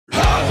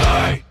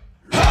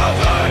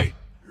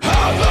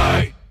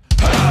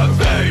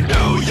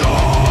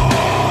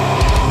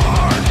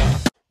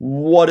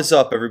What is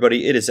up,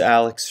 everybody? It is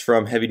Alex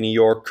from Heavy New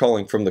York,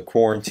 calling from the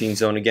quarantine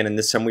zone again, and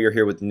this time we are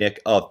here with Nick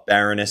of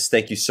Baroness.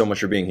 Thank you so much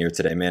for being here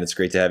today, man. It's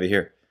great to have you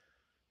here.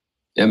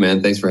 Yeah,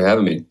 man. Thanks for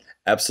having me.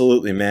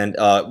 Absolutely, man.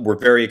 We're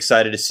very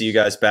excited to see you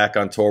guys back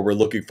on tour. We're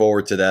looking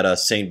forward to that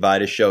St.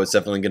 Vitus show. It's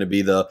definitely going to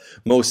be the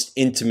most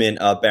intimate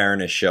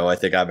Baroness show I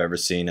think I've ever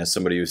seen, as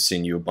somebody who's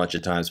seen you a bunch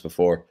of times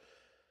before.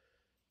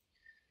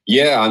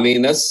 Yeah, I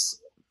mean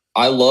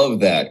I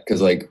love that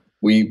because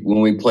when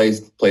we play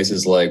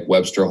places like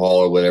Webster Hall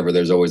or whatever,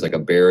 there's always like a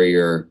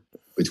barrier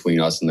between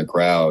us and the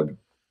crowd,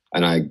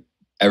 and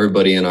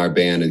everybody in our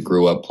band had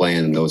grew up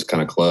playing in those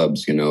kind of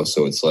clubs,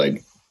 so it's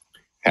like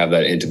have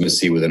that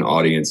intimacy with an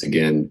audience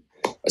again,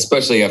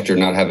 especially after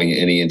not having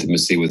any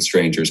intimacy with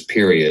strangers,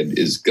 period,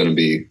 is going to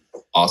be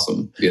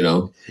awesome.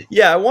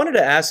 Yeah, I wanted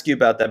to ask you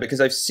about that because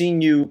I've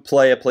seen you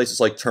play at places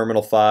like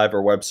Terminal 5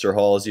 or Webster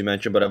Hall, as you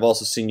mentioned, but I've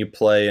also seen you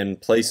play in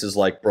places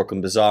like Brooklyn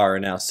Bazaar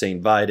and now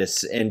St.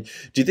 Vitus. And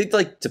do you think,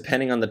 like,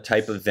 depending on the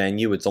type of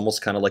venue, it's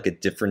almost kind of like a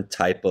different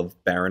type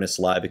of Baroness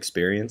live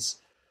experience?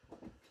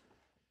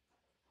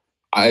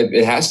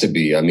 It has to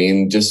be. I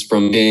mean, just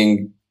from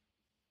me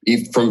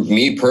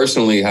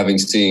personally, having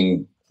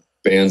seen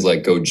bands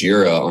like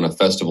Gojira on a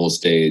festival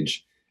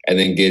stage and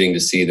then getting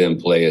to see them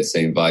play at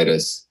St.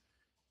 Vitus,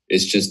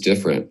 it's just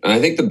different. And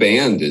I think the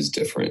band is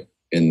different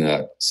in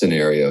that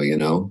scenario.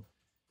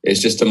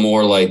 It's just a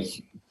more like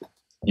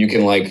you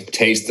can like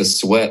taste the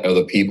sweat of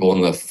the people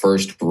in the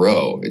first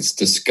row. It's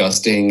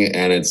disgusting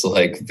and it's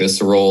like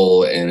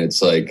visceral and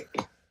it's like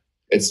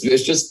it's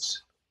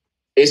just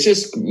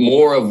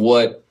more of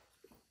what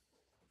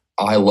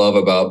I love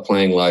about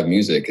playing live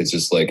music. It's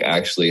just like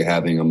actually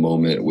having a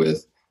moment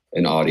with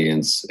an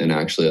audience and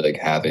actually like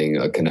having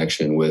a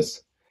connection with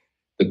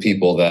the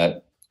people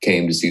that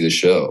came to see the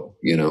show.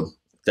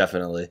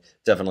 Definitely.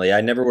 Definitely.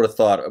 I never would have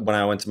thought when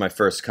I went to my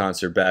first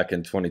concert back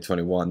in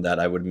 2021 that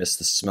I would miss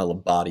the smell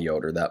of body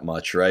odor that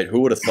much, right? Who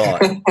would have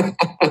thought?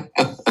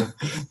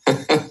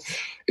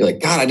 You're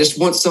like, God, I just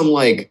want some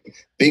like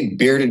big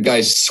bearded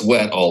guy's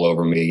sweat all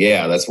over me.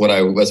 Yeah, that's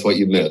what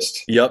you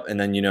missed. Yep. And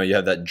then, you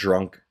have that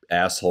drunk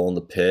asshole in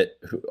the pit,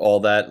 all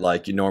that.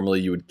 Like,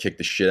 you would kick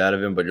the shit out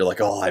of him, but you're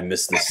like, oh, I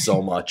miss this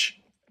so much.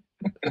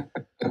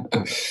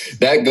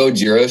 That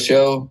Gojira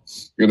show,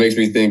 it makes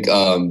me think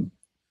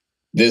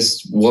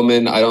this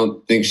woman, I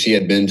don't think she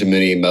had been to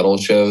many metal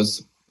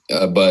shows,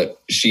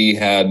 but she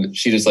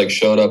just like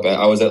showed up.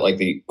 I was at like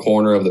the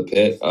corner of the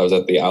pit. I was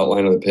at the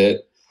outline of the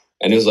pit,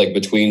 and it was like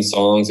between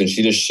songs, and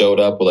she just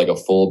showed up with like a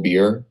full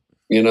beer.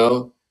 And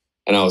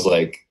I was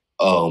like,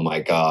 oh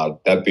my God,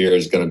 that beer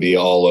is going to be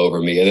all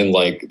over me. And then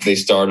like they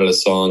started a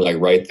song like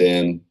right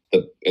then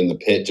in the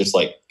pit just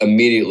like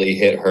immediately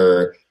hit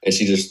her, and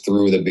she just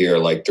threw the beer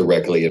like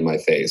directly in my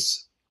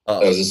face. I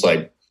was just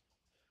like,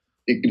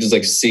 you could just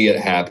like see it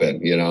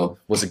happen.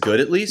 Was it good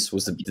at least?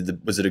 Was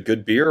it a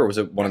good beer, or was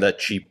it one of that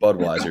cheap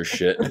Budweiser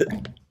shit?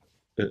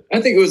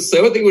 I think it was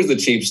the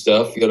cheap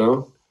stuff.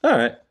 All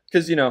right.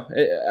 Because,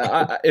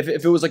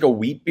 if it was like a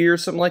wheat beer or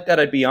something like that,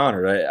 I'd be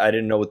honored. I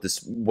didn't know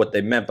what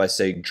they meant by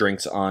saying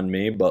drinks on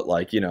me, but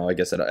like, I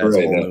guess it adds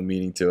a whole new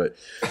meaning to it.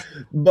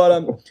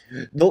 But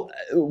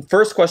the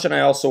first question I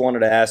also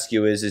wanted to ask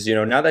you is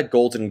now that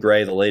Golden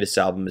Grey, the latest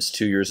album, is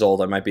 2 years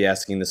old, I might be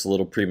asking this a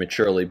little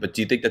prematurely, but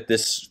do you think that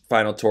this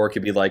final tour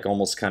could be like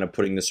almost kind of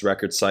putting this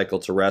record cycle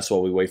to rest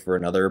while we wait for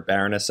another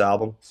Baroness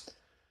album?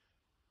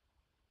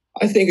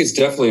 I think it's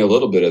definitely a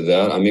little bit of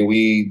that. I mean,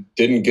 we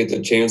didn't get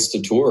the chance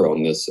to tour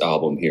on this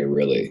album here,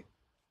 really.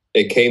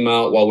 It came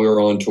out while we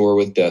were on tour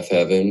with Death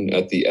Heaven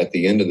at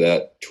the end of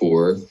that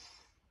tour.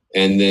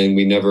 And then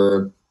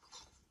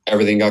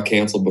everything got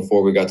canceled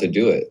before we got to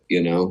do it,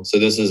 So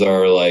this is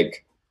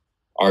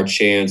our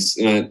chance.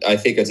 And I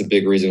think that's a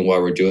big reason why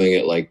we're doing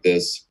it like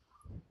this,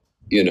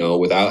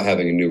 without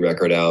having a new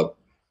record out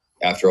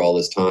after all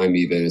this time,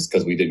 even, is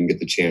because we didn't get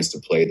the chance to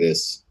play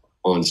this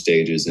on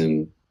stages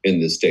in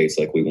the States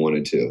like we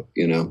wanted to,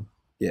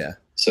 Yeah.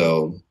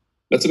 So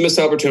that's a missed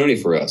opportunity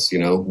for us,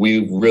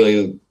 We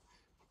really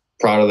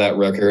proud of that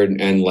record,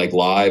 and like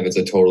live, it's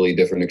a totally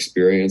different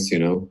experience,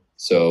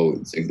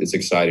 So it's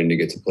exciting to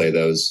get to play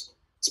those,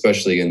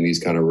 especially in these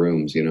kind of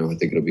rooms, I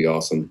think it'll be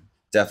awesome.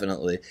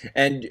 Definitely.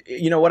 And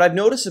what I've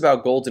noticed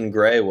about Golden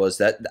Grey was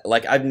that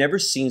like I've never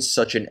seen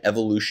such an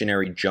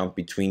evolutionary jump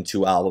between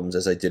two albums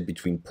as I did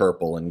between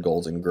Purple and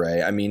Golden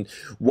Grey. I mean,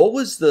 what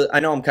was I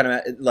know I'm kind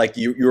of like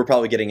you were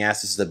probably getting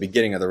asked this at the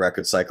beginning of the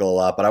record cycle a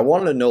lot, but I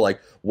wanted to know like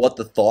what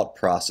the thought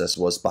process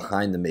was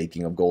behind the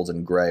making of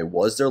Golden Grey.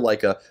 Was there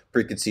like a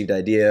preconceived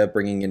idea,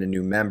 bringing in a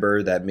new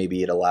member that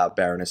maybe it allowed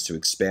Baroness to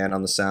expand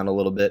on the sound a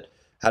little bit?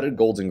 How did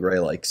Golden Grey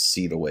like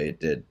see the way it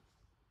did?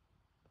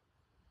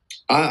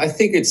 I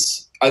think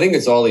it's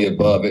all the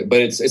above,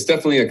 but it's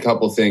definitely a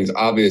couple things.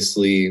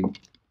 Obviously,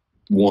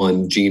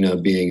 one, Gina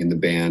being in the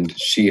band,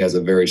 she has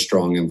a very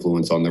strong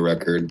influence on the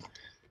record.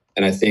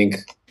 And I think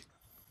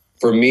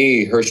for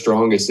me, her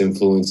strongest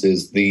influence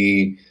is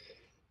the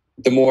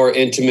more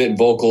intimate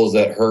vocals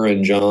that her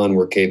and John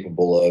were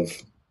capable of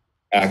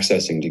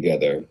accessing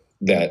together.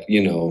 That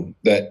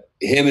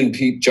him and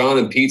Pete, John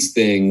and Pete's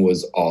thing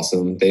was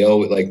awesome. They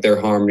always like their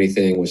harmony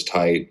thing was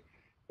tight,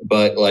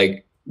 but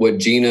like what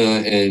Gina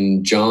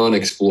and John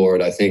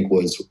explored, I think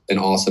was an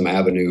awesome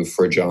avenue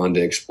for John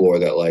to explore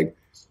that like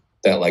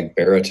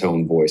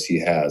baritone voice he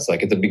has.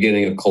 Like at the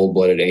beginning of Cold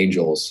Blooded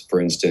Angels, for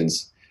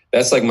instance,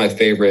 that's like my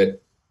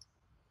favorite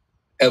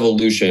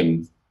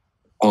evolution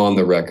on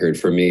the record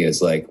for me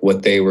is like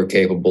what they were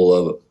capable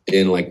of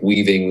in like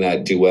weaving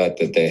that duet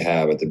that they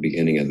have at the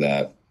beginning of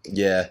that.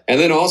 Yeah. And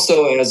then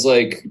also as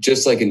like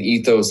just like an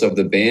ethos of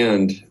the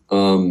band,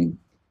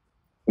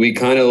 we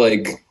kind of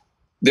like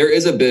there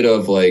is a bit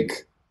of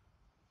like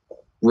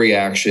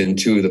reaction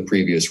to the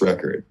previous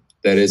record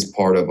that is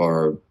part of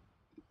our,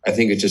 I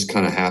think it just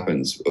kind of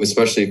happens,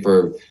 especially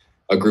for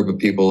a group of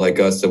people like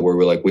us that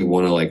we're like we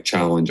want to like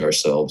challenge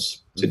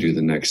ourselves to do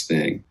the next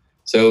thing.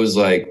 So it was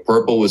like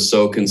Purple was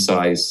so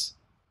concise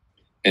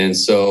and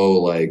so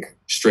like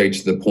straight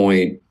to the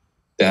point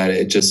that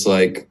it just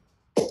like,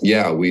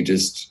 yeah, we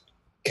just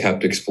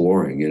kept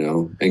exploring, you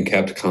know, and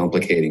kept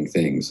complicating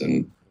things.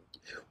 And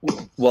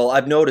well,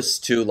 I've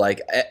noticed too, like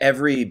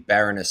every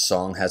Baroness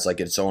song has like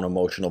its own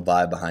emotional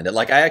vibe behind it.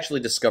 Like I actually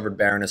discovered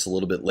Baroness a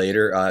little bit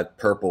later.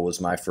 Purple was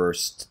my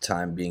first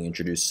time being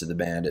introduced to the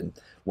band and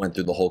went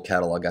through the whole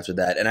catalog after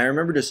that. And I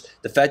remember just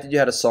the fact that you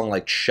had a song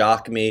like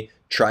Shock Me,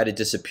 Try to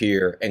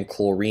Disappear, and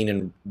Chlorine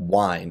and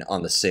Wine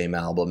on the same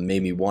album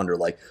made me wonder,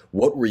 like,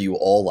 what were you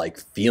all like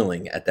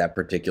feeling at that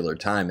particular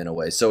time in a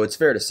way? So it's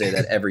fair to say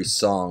that every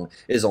song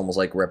is almost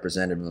like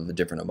representative of a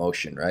different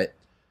emotion, right?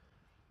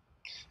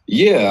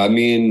 yeah, I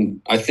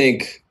mean, I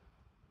think,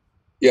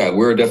 yeah,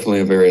 we're definitely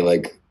a very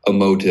like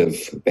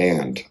emotive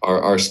band.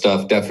 Our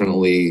stuff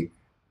definitely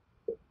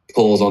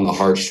pulls on the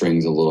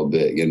heartstrings a little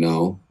bit, you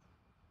know,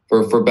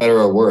 for better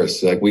or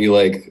worse. Like we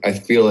like, I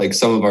feel like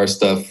some of our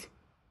stuff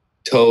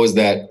toes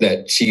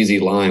that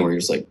cheesy line where you're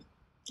just like,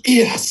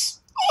 yes,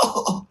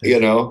 you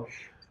know,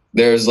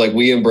 there's like,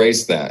 we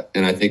embrace that.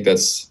 And I think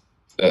that's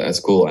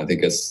cool. I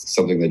think it's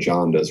something that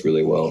John does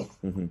really well.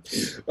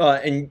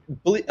 Correct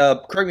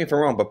me if I'm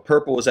wrong, but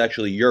Purple was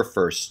actually your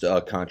first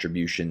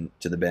contribution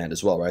to the band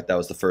as well, right? That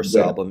was the first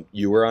Yeah. album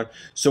you were on.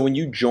 So when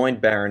you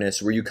joined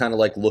Baroness, were you kind of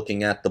like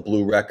looking at the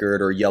Blue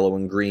Record or Yellow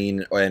and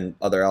Green and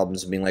other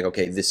albums and being like,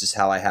 okay, this is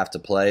how I have to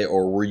play?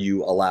 Or were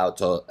you allowed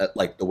to,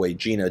 like the way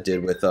Gina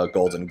did with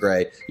Gold and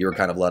Gray, you were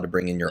kind of allowed to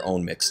bring in your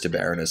own mix to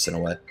Baroness in a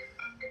way?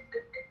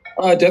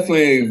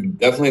 Definitely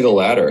the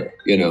latter,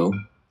 you know.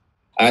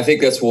 I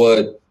think that's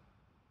what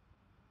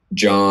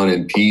John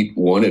and Pete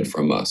wanted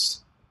from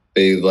us.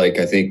 They like,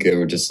 I think they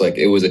were just like,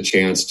 it was a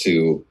chance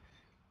to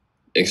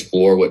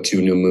explore what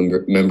two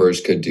new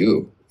members could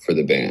do for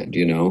the band,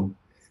 you know?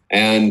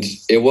 And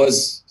it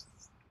was,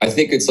 I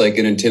think it's like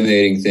an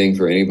intimidating thing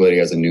for anybody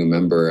as a new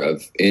member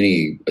of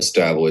any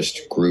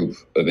established group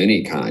of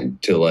any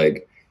kind to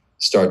like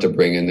start to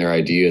bring in their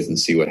ideas and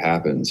see what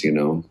happens, you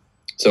know?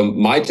 So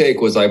my take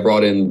was I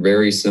brought in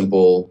very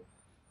simple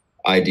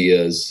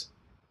ideas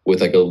with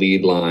like a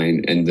lead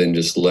line and then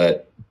just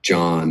let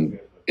John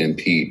and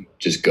Pete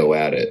just go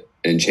at it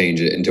and change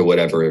it into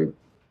whatever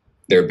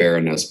their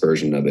Baroness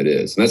version of it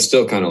is. And that's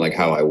still kind of like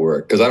how I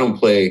work because I don't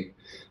play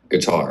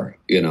guitar,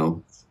 you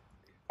know.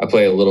 I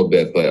play a little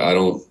bit, but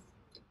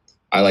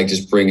I like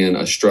just bring in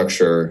a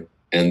structure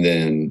and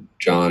then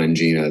John and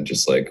Gina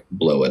just like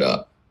blow it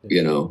up,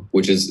 you know,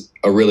 which is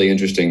a really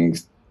interesting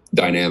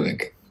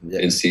dynamic. Yeah.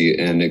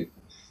 And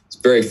it's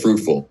very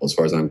fruitful as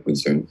far as I'm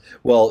concerned.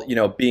 Well, you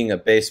know, being a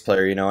bass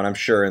player, you know, and I'm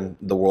sure in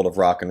the world of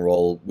rock and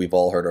roll, we've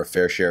all heard our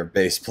fair share of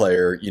bass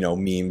player, you know,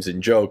 memes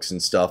and jokes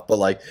and stuff. But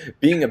like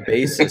being a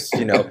bassist,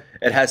 you know,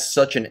 it has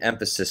such an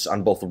emphasis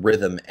on both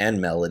rhythm and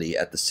melody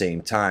at the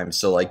same time.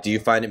 So like, do you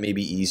find it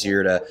maybe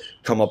easier to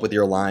come up with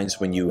your lines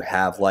when you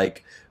have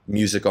like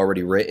music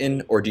already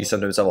written, or do you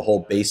sometimes have a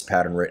whole bass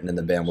pattern written and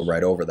the band will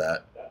write over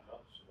that?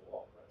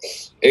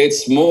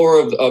 It's more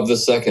of the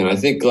second. I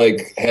think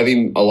like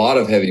a lot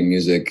of heavy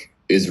music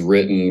is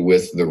written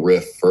with the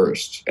riff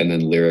first and then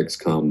lyrics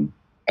come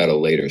at a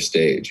later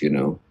stage, you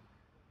know?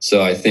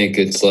 So I think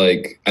it's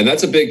like, and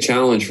that's a big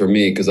challenge for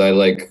me because I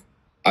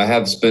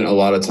have spent a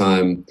lot of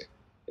time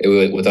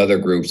with other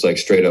groups, like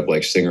straight up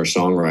like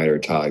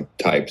singer-songwriter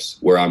types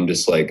where I'm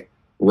just like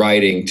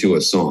writing to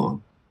a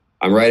song.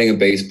 I'm writing a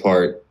bass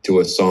part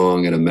to a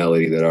song and a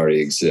melody that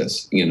already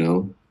exists, you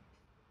know?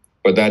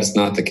 But that's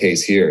not the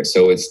case here.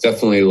 So it's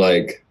definitely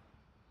like,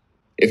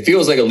 it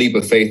feels like a leap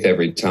of faith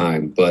every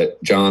time,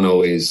 but John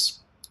always,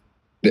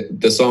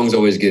 the songs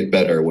always get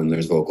better when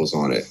there's vocals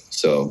on it.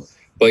 So,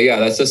 but yeah,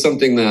 that's just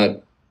something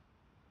that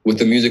with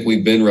the music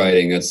we've been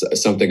writing, that's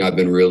something I've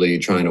been really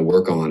trying to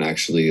work on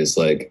actually is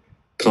like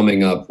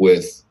coming up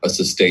with a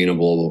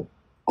sustainable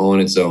on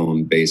its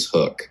own bass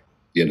hook,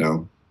 you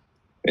know,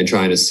 and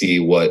trying to see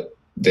what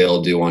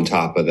they'll do on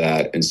top of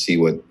that and see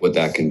what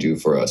that can do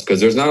for us. Cause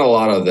there's not a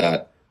lot of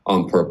that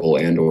on Purple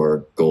and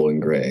or Gold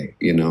and Gray,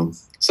 you know,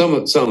 some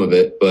of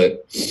it,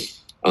 but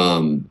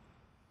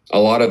a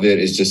lot of it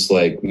is just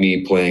like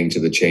me playing to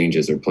the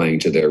changes or playing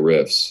to their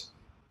riffs.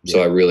 Yeah.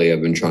 So I really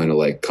have been trying to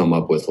like come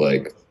up with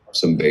like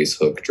some bass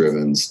hook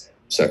driven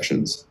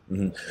sections.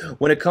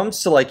 When it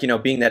comes to like,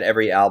 being that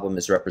every album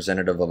is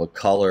representative of a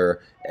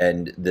color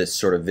and this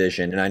sort of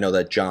vision, and I know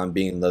that John,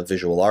 being the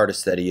visual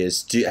artist that he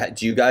is, do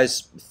you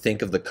guys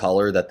think of the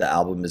color that the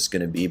album is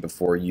going to be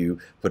before you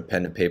put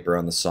pen to paper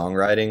on the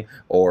songwriting,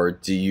 or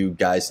do you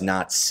guys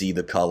not see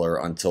the color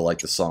until like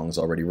the song's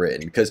already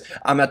written? Because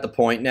I'm at the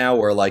point now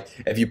where like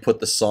if you put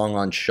the song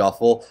on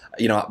shuffle,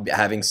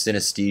 having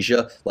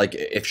synesthesia, like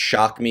if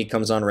Shock Me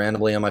comes on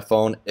randomly on my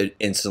phone,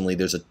 instantly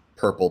there's a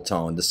purple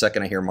tone. The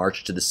second I hear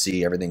March to the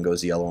Sea, everything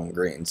goes yellow and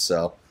green.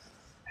 So,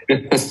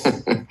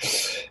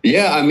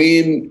 yeah, I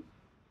mean,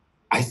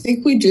 I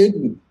think we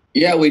did.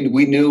 Yeah, we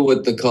knew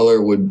what the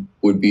color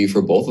would be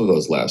for both of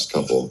those last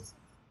couple,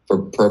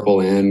 for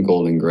purple and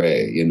golden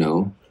gray.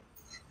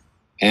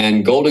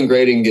 And golden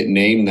gray didn't get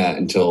named that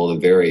until the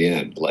very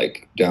end,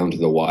 like down to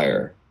the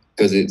wire,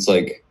 because it's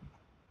like,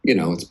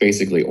 it's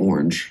basically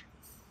orange,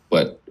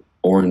 but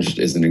orange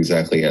isn't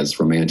exactly as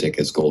romantic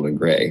as golden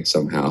gray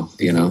somehow.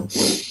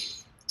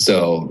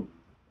 So,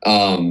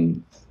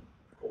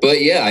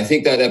 but yeah, I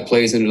think that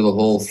plays into the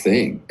whole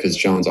thing because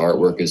John's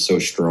artwork is so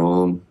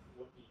strong,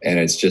 and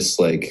it's just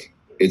like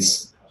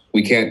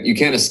you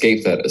can't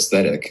escape that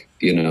aesthetic.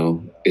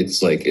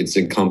 It's like it's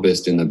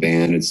encompassed in the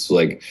band. It's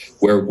like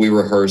where we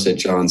rehearse at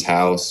John's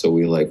house, so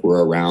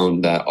we're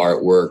around that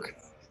artwork,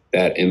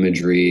 that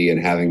imagery,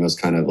 and having those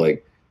kind of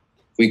like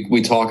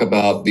we talk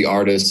about the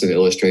artists and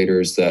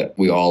illustrators that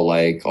we all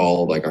like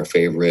our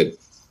favorite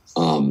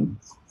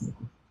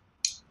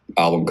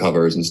album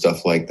covers and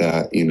stuff like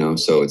that,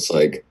 so it's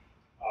like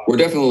we're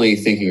definitely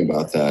thinking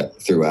about that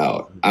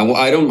throughout. I'm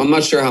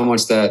not sure how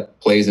much that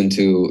plays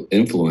into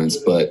influence,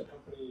 but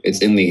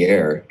it's in the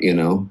air.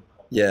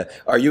 Yeah.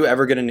 Are you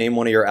ever going to name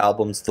one of your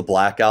albums the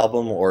Black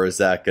Album, or is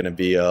that going to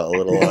be a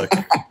little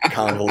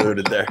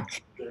convoluted there?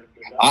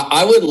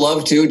 I would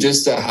love to,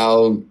 just to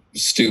how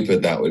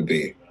stupid that would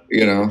be.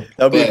 That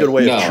would be a good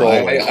way of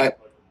trolling.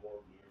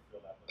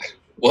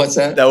 What's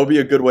that? That would be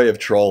a good way of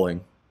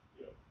trolling.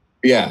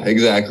 Yeah,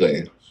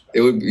 exactly.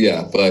 It would,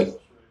 yeah,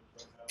 but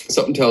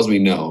something tells me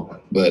no,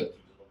 but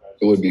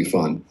it would be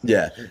fun.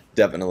 Yeah,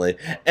 definitely.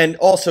 And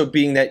also,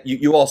 being that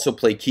you also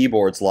play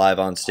keyboards live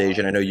on stage,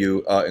 and I know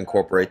you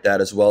incorporate that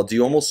as well, do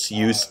you almost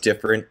use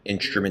different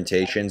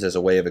instrumentations as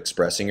a way of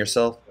expressing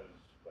yourself?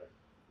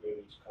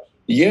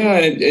 Yeah,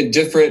 and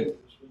different,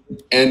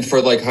 and for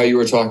like how you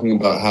were talking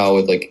about how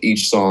like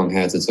each song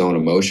has its own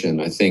emotion,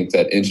 I think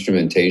that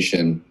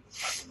instrumentation,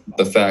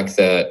 the fact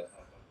that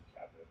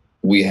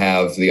we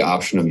have the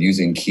option of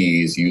using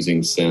keys,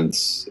 using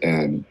synths,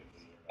 and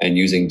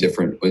using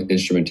different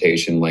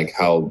instrumentation, like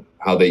how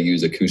they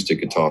use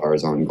acoustic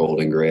guitars on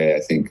Golden Gray,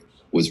 I think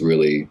was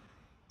really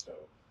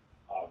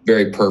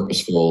very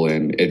purposeful,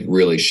 and it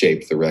really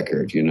shaped the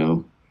record,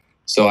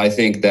 So I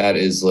think that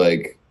is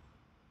like,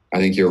 I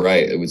think you're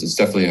right. It's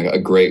definitely a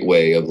great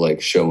way of like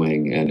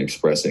showing and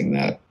expressing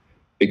that,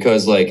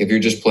 because like if you're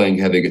just playing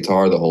heavy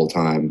guitar the whole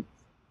time,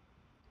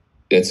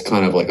 it's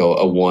kind of like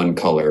a one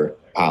color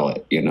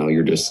palette,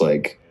 you're just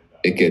like,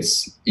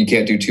 you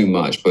can't do too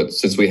much, but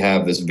since we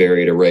have this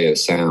varied array of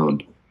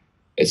sound,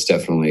 it's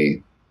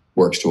definitely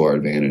works to our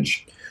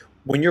advantage.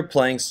 When you're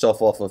playing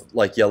stuff off of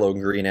like Yellow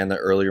and Green and the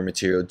earlier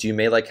material, do you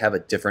may like have a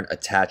different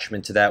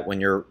attachment to that when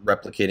you're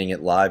replicating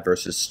it live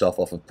versus stuff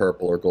off of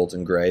Purple or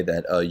Golden Gray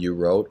that you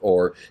wrote,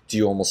 or do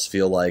you almost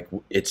feel like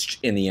it's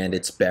in the end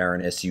it's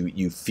Baroness,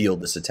 you feel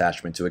this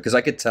attachment to it? Because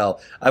I could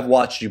tell, I've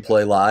watched you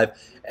play live,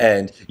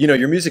 and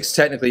your music's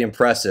technically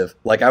impressive.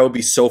 Like I would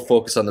be so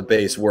focused on the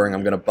bass, worrying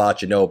I'm going to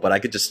botch a note, but I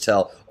could just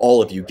tell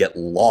all of you get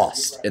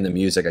lost in the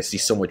music. I see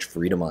so much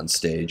freedom on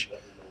stage.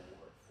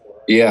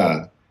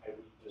 Yeah.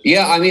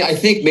 Yeah, I mean, I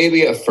think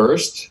maybe at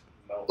first,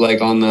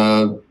 like on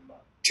the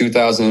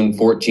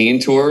 2014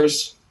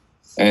 tours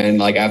and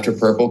like after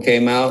Purple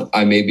came out,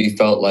 I maybe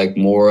felt like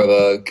more of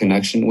a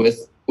connection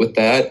with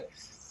that.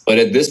 But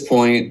at this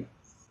point,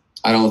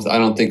 I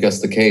don't think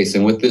that's the case.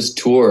 And with this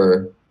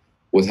tour,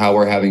 with how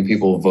we're having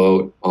people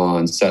vote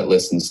on set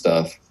lists and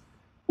stuff,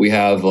 we've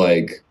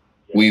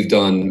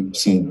done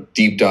some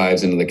deep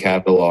dives into the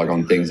catalog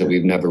on things that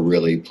we've never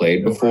really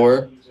played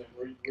before.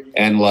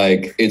 And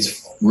like,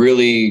 it's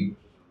really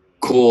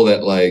cool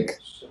that like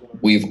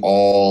we've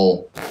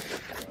all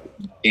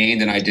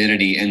gained an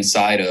identity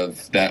inside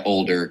of that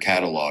older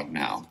catalog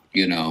now,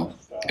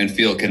 and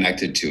feel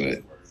connected to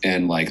it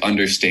and like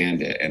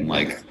understand it and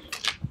like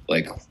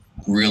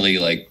really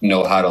like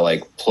know how to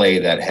like play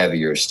that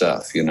heavier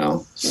stuff.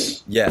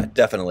 Yeah,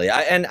 definitely.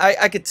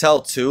 I could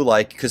tell too,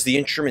 like, because the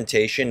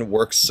instrumentation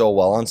works so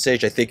well on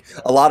stage. I think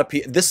a lot of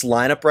people, this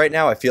lineup right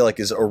now, I feel like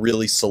is a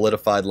really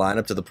solidified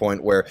lineup to the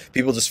point where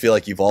people just feel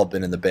like you've all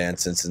been in the band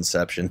since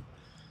inception.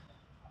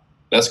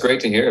 That's great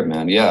to hear,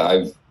 man.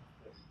 Yeah,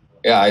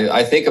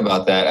 I think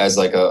about that as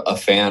like a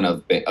fan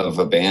of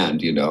a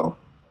band.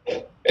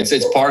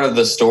 It's part of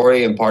the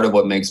story and part of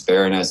what makes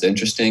Baroness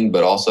interesting,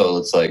 but also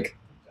it's like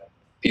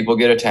people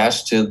get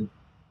attached to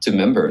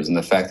members, and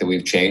the fact that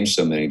we've changed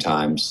so many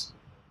times,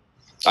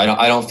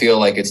 I don't feel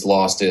like it's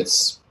lost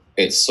its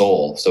its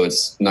soul. So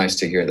it's nice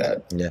to hear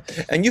that. Yeah,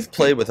 and you've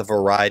played with a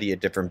variety of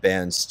different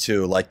bands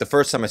too. Like the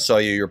first time I saw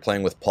you, you were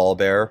playing with Paul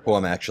Bear, who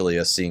I'm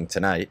actually seeing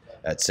tonight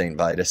at St.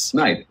 Vitus.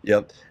 Nice.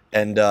 Yep.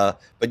 And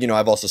but you know,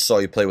 I've also saw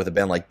you play with a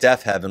band like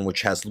Deaf Heaven,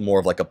 which has more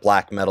of like a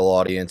black metal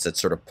audience, that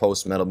sort of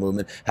post metal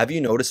movement. Have you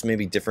noticed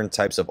maybe different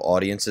types of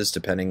audiences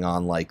depending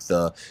on like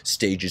the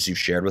stages you've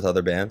shared with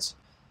other bands?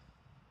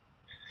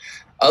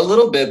 A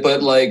little bit,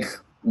 but like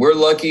we're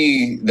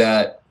lucky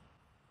that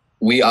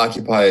we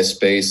occupy a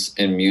space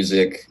in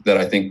music that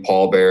I think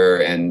Paul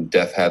Bear and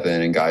Deaf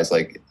Heaven and guys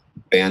like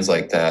bands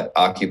like that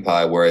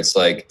occupy, where it's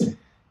like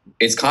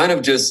it's kind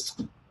of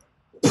just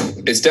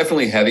it's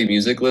definitely heavy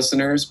music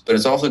listeners, but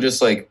it's also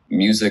just like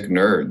music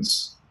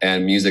nerds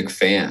and music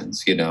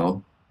fans, you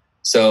know?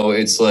 So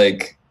it's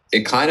like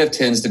it kind of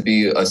tends to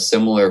be a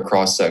similar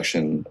cross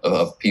section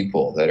of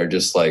people that are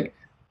just like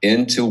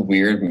into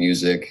weird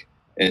music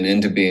and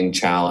into being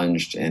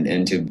challenged and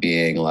into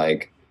being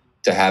like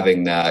to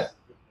having that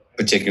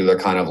particular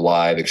kind of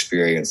live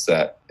experience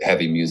that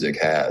heavy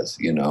music has,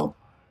 you know?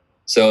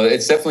 So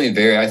it's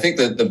definitely I think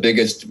that the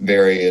biggest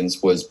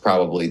variance was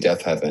probably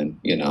Death Heaven,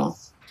 you know?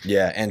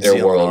 Yeah, and Their Zeal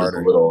and world is a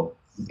Ardor. little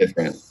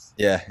different.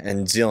 Yeah,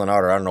 and Zeal and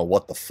Ardor, I don't know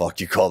what the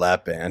fuck you call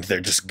that band. They're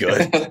just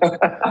good.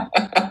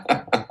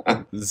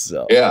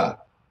 So, Yeah.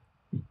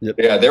 yep,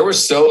 Yeah, there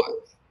was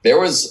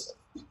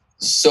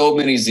so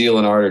many Zeal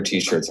and Ardor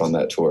t-shirts on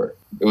that tour.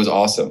 It was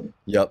awesome.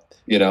 yep,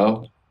 You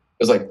know?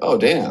 It was like, oh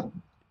damn.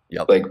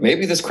 yep. Like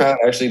maybe this crowd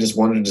actually just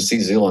wanted to see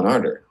Zeal and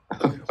Ardor.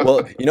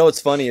 Well, you know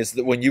what's funny is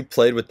that when you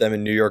played with them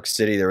in New York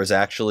City, there was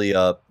actually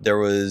there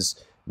was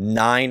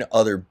 9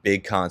 other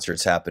big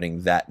concerts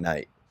happening that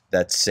night,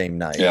 that same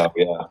night. Yeah,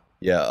 yeah.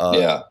 Yeah,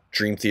 Yeah.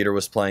 Dream Theater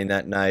was playing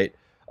that night.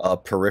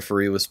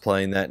 Periphery was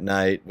playing that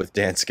night with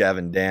Dance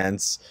Gavin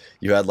Dance.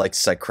 You had like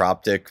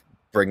Psychroptic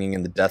bringing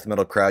in the death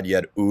metal crowd. You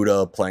had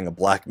Uda playing a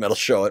black metal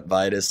show at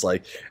Vitus,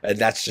 like, and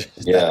that's just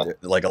Yeah.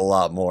 like a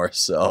lot more.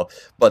 So,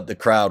 but the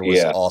crowd was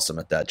Yeah. awesome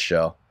at that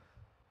show.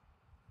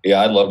 Yeah,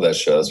 I love that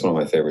show. That's one of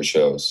my favorite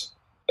shows.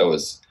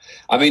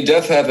 I mean,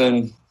 Death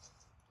Heaven,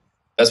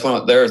 that's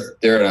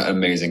they're an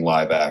amazing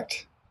live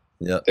act.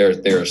 Yeah,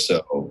 They're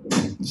so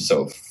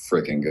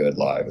freaking good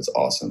live. It's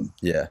awesome.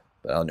 yeah.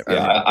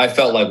 Yeah, I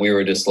felt like we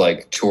were just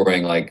like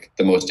touring like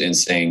the most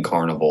insane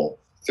carnival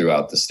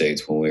throughout the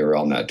States when we were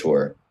on that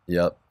tour.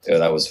 Yep. Yeah,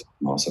 that was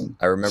awesome.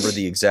 I remember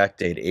the exact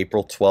date,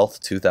 April 12th,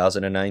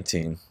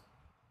 2019.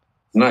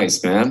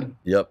 Nice, man.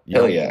 Yep.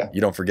 Hell yeah. You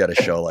don't forget a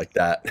show like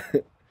that.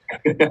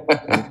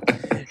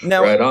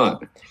 Now, Right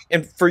on.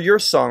 and for your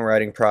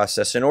songwriting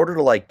process, in order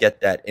to like get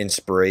that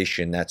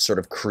inspiration, that sort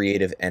of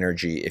creative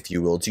energy, if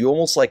you will, do you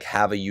almost like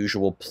have a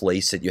usual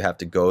place that you have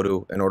to go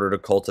to in order to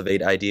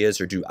cultivate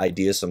ideas, or do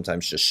ideas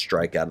sometimes just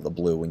strike out of the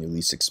blue when you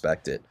least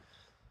expect it?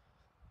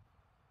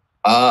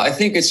 I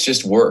think it's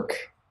just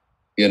work.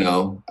 You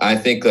know, I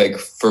think like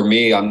for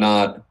me, I'm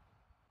not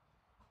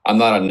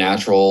a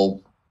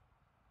natural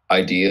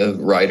idea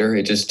writer.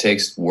 It just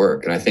takes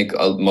work, and I think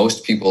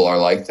most people are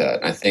like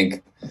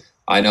that.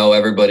 I know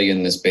everybody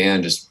in this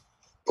band just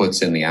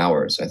puts in the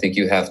hours. I think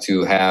you have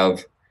to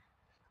have.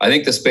 I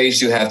think the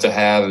space you have to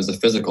have is a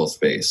physical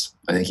space.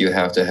 I think you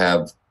have to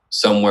have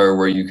somewhere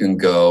where you can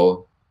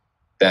go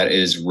that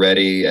is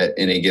ready at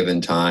any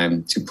given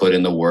time to put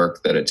in the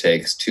work that it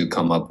takes to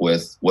come up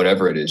with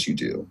whatever it is you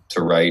do,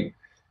 to write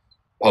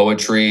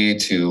poetry,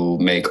 to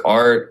make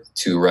art,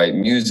 to write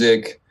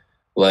music.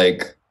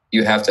 Like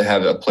you have to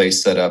have a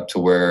place set up to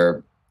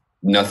where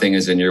nothing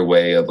is in your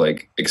way of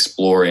like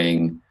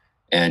exploring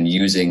and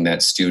using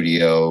that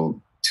studio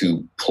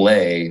to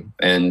play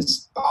and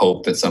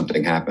hope that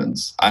something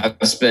happens. I've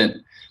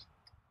spent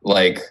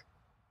like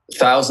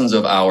thousands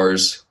of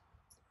hours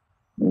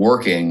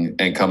working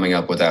and coming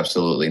up with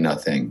absolutely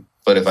nothing.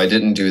 But if I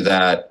didn't do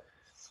that,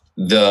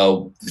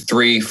 the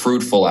 3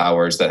 fruitful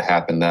hours that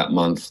happened that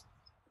month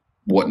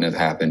wouldn't have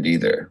happened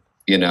either,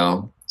 you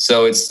know?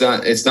 So it's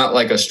not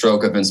like a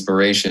stroke of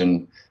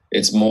inspiration.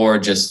 It's more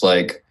just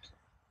like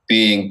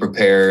being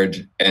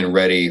prepared and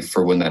ready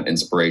for when that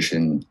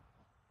inspiration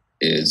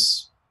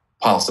is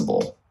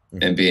possible,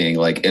 and being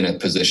like in a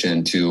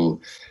position to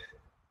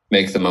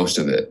make the most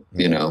of it,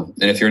 you know?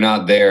 And if you're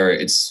not there,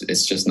 it's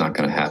just not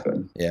going to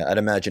happen. Yeah, I'd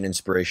imagine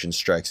inspiration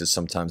strikes at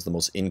sometimes the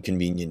most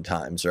inconvenient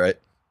times, right?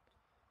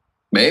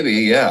 Maybe,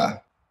 yeah.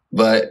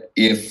 But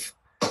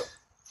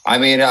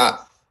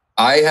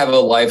I have a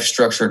life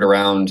structured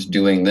around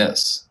doing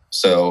this.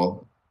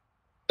 So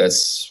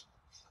that's,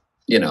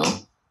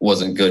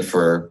 wasn't good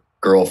for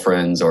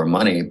girlfriends or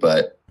money,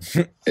 but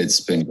it's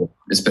been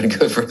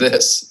good for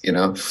this, you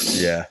know?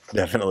 Yeah,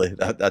 definitely.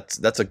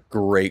 That's a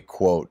great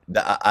quote.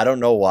 I don't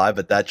know why,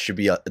 but that should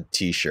be a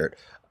t-shirt.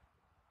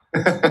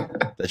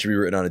 That should be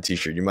written on a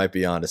t-shirt. You might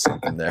be onto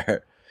something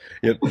there.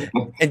 Yep.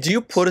 And do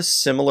you put a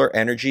similar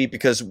energy?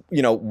 Because,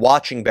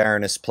 watching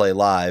Baroness play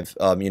live,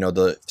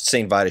 the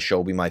St. Vitus show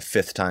will be my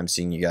fifth time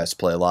seeing you guys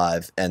play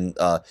live. And,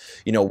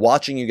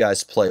 watching you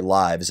guys play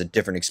live is a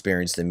different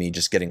experience than me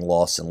just getting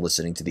lost and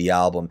listening to the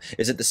album.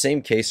 Is it the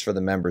same case for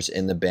the members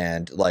in the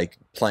band, like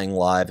playing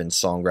live and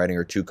songwriting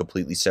are two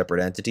completely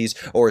separate entities?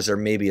 Or is there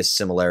maybe a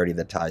similarity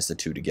that ties the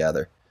two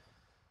together?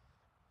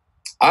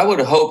 I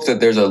would hope that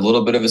there's a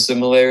little bit of a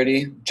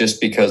similarity,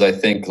 just because I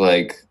think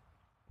like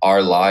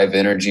our live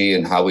energy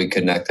and how we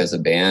connect as a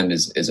band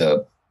is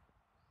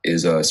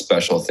a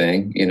special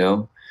thing,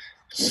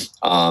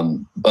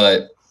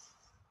 But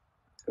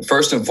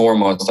first and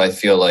foremost, I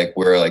feel like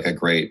we're like a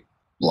great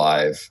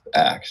live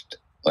act.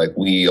 Like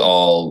we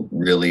all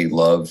really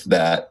love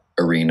that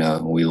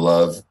arena. We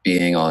love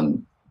being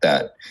on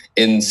that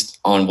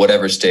on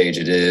whatever stage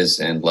it is,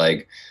 and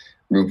like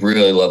we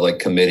really love like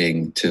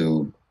committing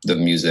to the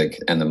music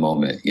and the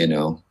moment,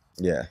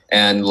 Yeah.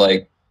 And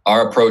like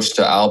our approach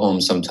to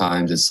albums,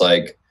 sometimes it's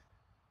like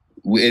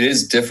it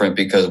is different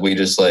because we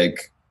just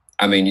like,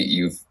 I mean,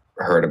 you've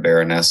heard a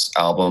Baroness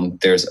album.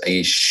 There's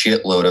a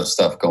shitload of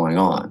stuff going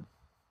on.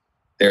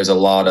 There's a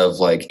lot of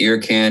like ear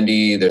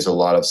candy. There's a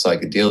lot of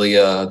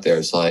psychedelia.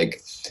 There's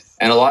like,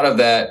 and a lot of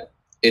that,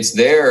 it's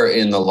there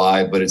in the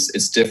live, but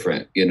it's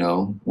different.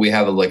 We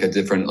have a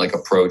different like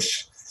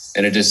approach,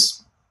 and it just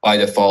by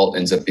default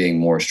ends up being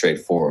more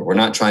straightforward. We're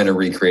not trying to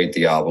recreate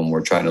the album. We're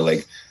trying to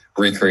like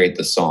recreate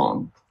the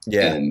song.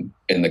 Yeah.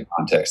 In the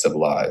context of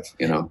live,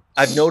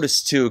 I've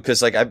noticed too,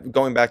 because like I'm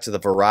going back to the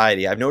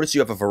variety. I've noticed you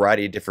have a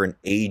variety of different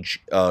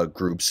age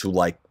groups who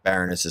like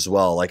Baroness as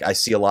well. Like I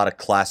see a lot of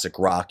classic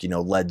rock,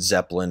 Led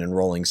Zeppelin and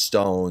Rolling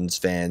Stones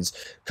fans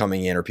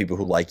coming in, or people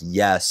who like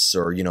Yes,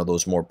 or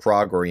those more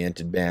prog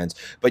oriented bands.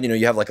 But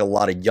you have like a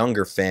lot of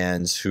younger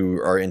fans who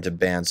are into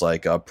bands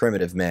like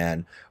Primitive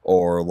Man,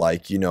 or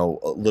like a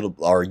little,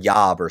 or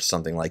Yob or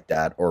something like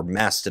that, or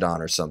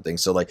Mastodon or something.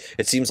 So like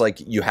it seems like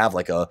you have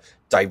like a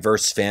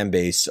diverse fan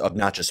base of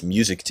not just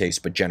music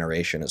taste but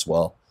generation as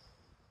well.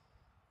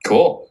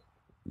 Cool.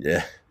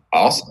 Yeah.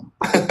 Awesome.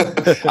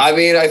 I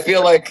mean, I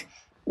feel like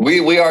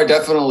we are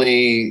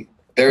definitely,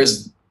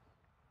 there's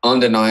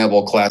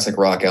undeniable classic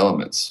rock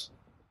elements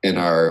in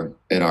our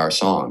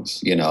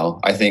songs.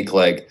 I think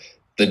like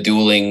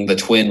the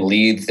twin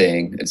lead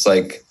thing, it's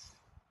like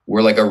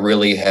we're like a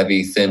really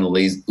heavy thin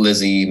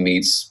Lizzie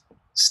meets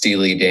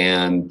Steely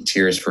Dan,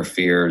 Tears for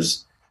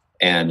Fears,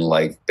 and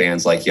like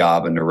bands like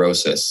Yob and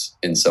Neurosis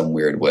in some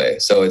weird way.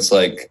 So it's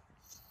like,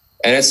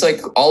 and it's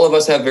like all of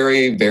us have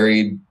very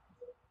varied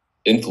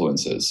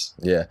influences,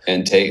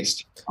 and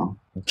taste.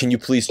 Can you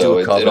please do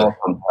a cover?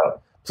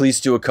 Please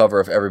do a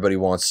cover if Everybody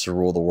Wants to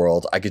Rule the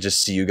World. I could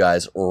just see you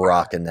guys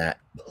rocking that.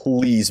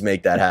 Please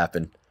make that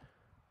happen.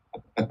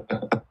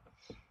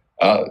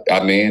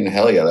 I mean,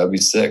 hell yeah, that'd be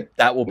sick.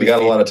 That will be. We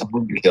got a lot of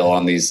time to kill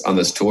on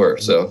this tour,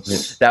 so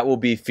that will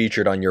be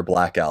featured on your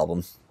Black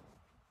album.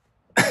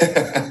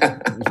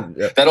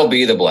 That'll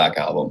be the Black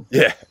album.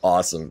 Yeah,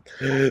 awesome.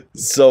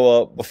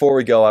 So before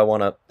we go, I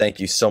want to thank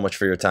you so much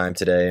for your time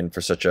today and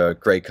for such a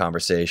great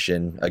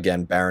conversation.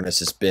 Again, Baroness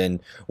has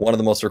been one of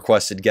the most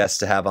requested guests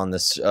to have on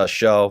this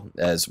show,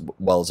 as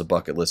well as a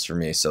bucket list for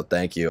me. So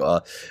thank you.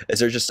 Is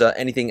there just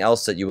anything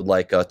else that you would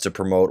like to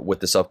promote with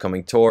this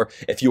upcoming tour?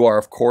 If you are,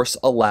 of course,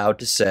 allowed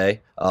to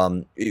say,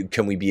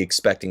 can we be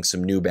expecting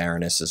some new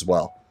Baroness as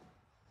well?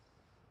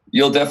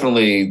 There's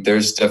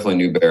definitely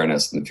new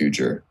Baroness in the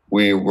future.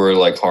 We're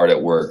like hard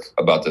at work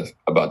about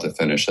to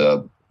finish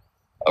a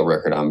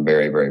record I'm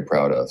very, very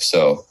proud of.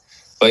 So,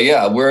 but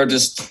yeah, we're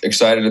just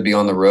excited to be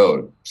on the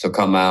road. So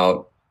come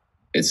out.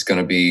 It's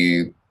gonna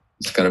be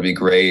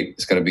great.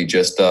 It's gonna be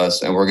just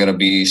us, and we're gonna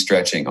be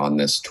stretching on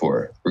this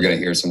tour. We're gonna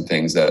hear some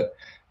things that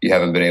you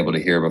haven't been able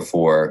to hear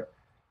before,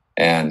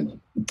 and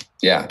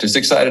yeah, just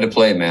excited to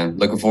play, man.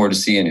 Looking forward to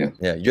seeing you.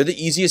 Yeah, you're the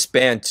easiest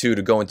band, too,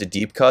 to go into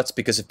deep cuts,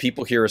 because if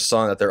people hear a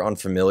song that they're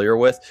unfamiliar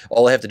with,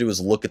 all they have to do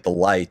is look at the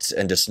lights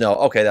and just know,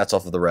 okay, that's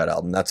off of the Red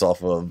album, that's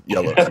off of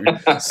Yellow.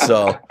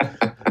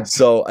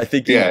 So I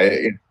think you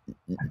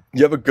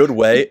have a good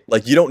way.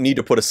 Like, you don't need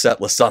to put a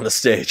set list on the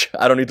stage.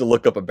 I don't need to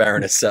look up a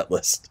Baroness set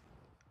list.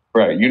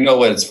 Right, you know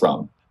what it's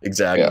from.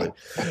 Exactly.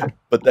 Yeah.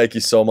 But thank you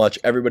so much,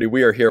 everybody.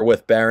 We are here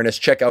with Baroness.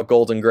 Check out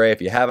Golden Gray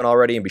if you haven't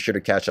already, and be sure to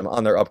catch them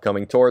on their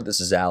upcoming tour.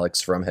 This is Alex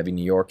from Heavy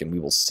New York, and we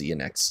will see you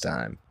next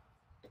time.